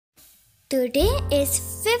Today is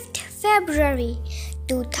 5th February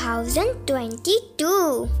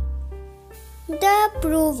 2022. The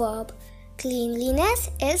proverb, "Cleanliness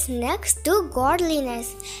is next to godliness,"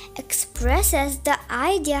 expresses the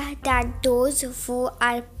idea that those who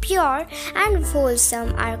are pure and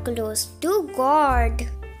wholesome are close to God.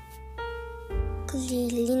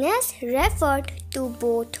 Cleanliness referred to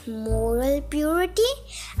both moral purity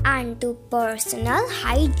and to personal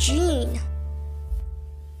hygiene.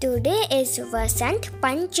 Today is Vasant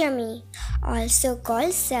Panchami, also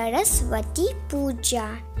called Saraswati Puja,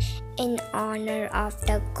 in honor of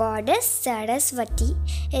the Goddess Saraswati,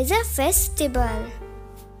 is a festival.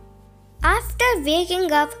 After waking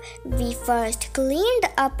up, we first cleaned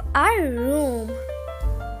up our room.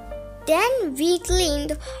 Then we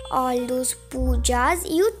cleaned all those puja's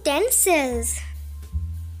utensils.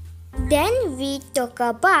 Then we took a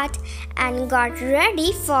bath and got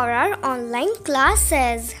ready for our online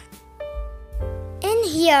classes. In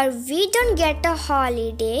here, we don't get a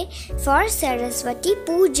holiday for Saraswati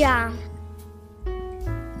Puja.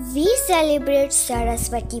 We celebrate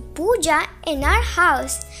Saraswati Puja in our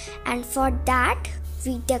house, and for that,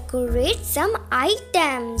 we decorate some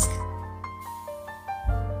items.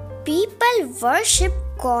 People worship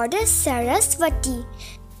Goddess Saraswati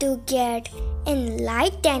to get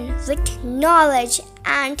enlightened with knowledge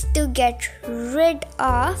and to get rid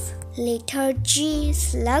of lethargy,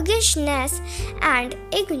 sluggishness, and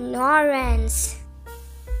ignorance.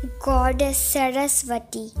 Goddess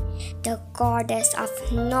Saraswati, the goddess of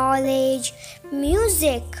knowledge,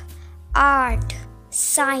 music, art,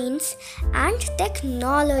 science, and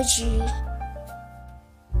technology.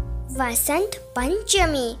 Vasant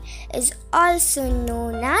Panchami is also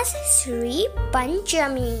known as Sri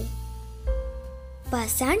Panchami.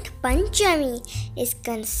 Vasant Panchami is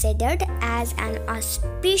considered as an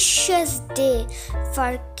auspicious day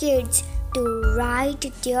for kids to write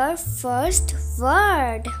their first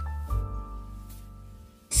word.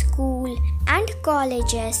 School and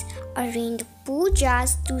colleges arrange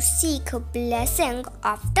pujas to seek blessing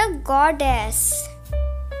of the goddess.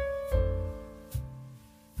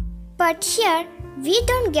 But here, we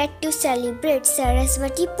don't get to celebrate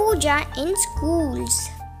Saraswati Puja in schools.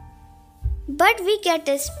 But we get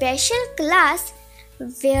a special class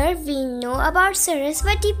where we know about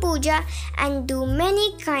Saraswati Puja and do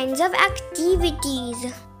many kinds of activities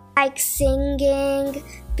like singing,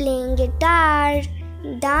 playing guitar,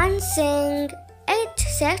 dancing,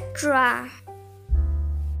 etc.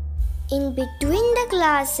 In between the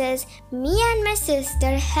classes, me and my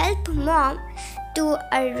sister help mom to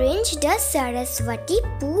arrange the Saraswati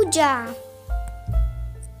Puja.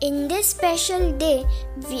 In this special day,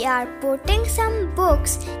 we are putting some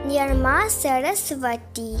books near Ma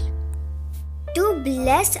Saraswati to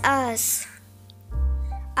bless us.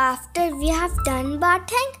 After we have done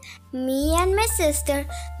bathing, me and my sister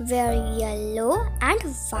wear yellow and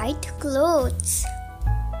white clothes.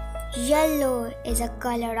 Yellow is a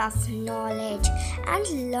color of knowledge and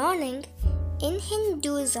learning in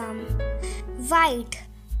Hinduism. White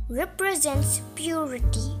represents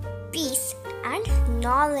purity, peace, and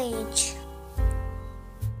knowledge.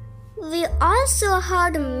 We also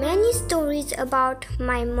heard many stories about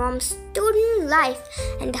my mom's student life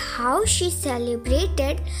and how she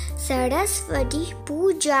celebrated Saraswati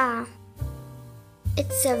Puja.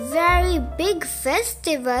 It's a very big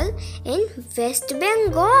festival in West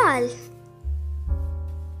Bengal.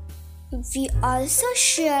 We also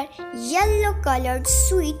share yellow-colored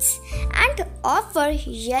sweets and offer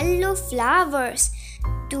yellow flowers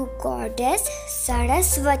to Goddess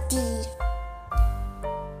Saraswati.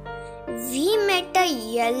 We made a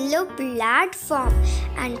yellow platform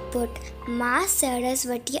and put Ma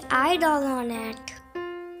Saraswati idol on it.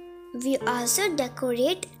 We also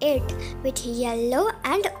decorate it with yellow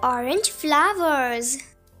and orange flowers.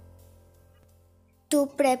 To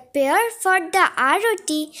prepare for the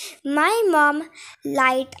arati, my mom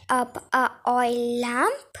light up a oil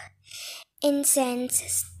lamp, incense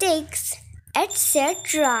sticks,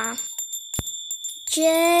 etc.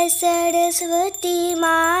 Jai Saraswati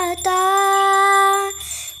Mata,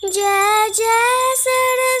 Jai Jai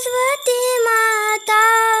Saraswati Mata,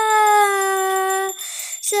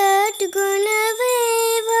 Satguna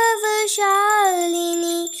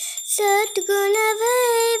Vaivavashalini, Satguna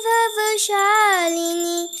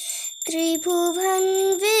Vaivavashalini, Tribhuvan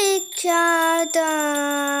Vikhyata,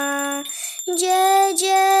 Jai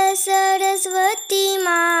Jai Saraswati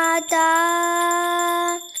Mata,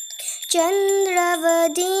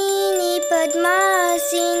 Chandravadini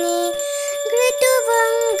Padmasini,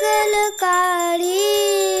 Gritumangalakari,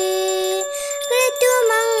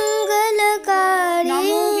 Gritumangalakari.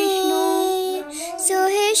 Namo Vishnu.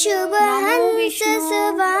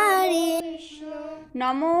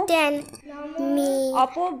 Then me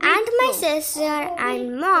and my sister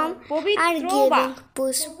and mom are giving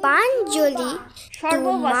Pushpanjali to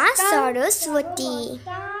Ma Saraswati.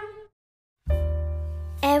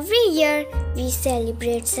 Every year we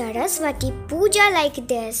celebrate Saraswati Puja like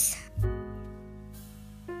this.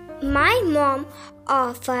 My mom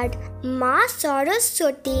offered Ma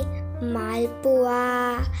Saraswati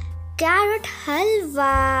malpua, carrot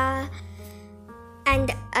halwa,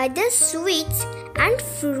 and other sweets and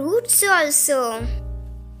fruits also.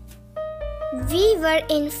 We were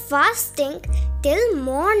in fasting till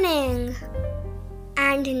morning,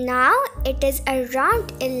 and now it is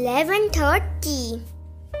around 11:30.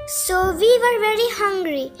 So we were very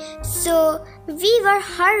hungry, so we were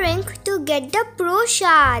hurrying to get the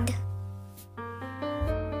prasad.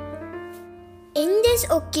 In this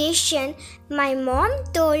occasion, my mom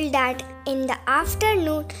told that in the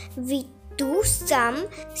afternoon we do some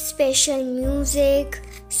special music,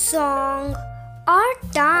 song or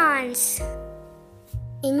dance.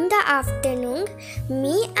 In the afternoon,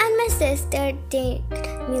 me and my sister did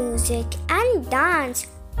music and dance,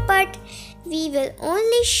 but we will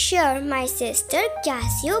only share my sister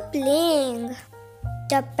casio playing.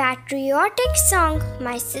 The patriotic song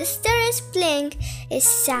my sister is playing is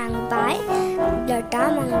sang by Lata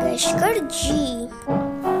Mangeshkar ji.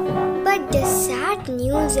 But the sad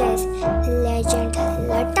news is legend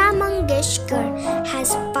Lata Mangeshkar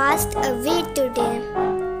has passed away today.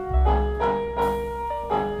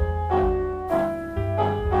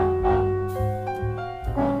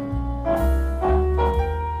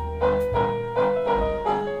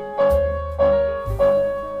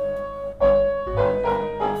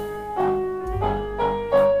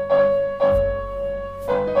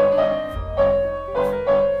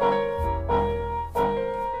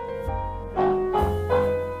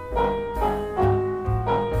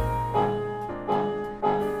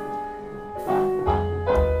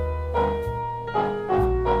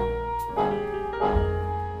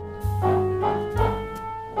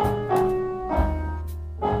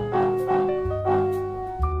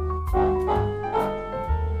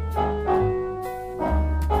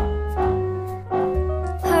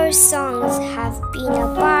 Her songs have been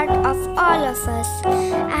a part of all of us,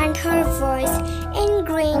 and her voice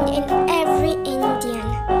ingrained in every Indian.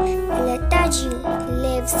 Lataji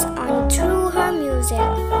lives on through her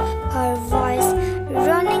music, her voice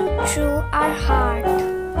running through our heart.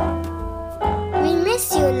 We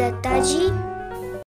miss you, Lataji.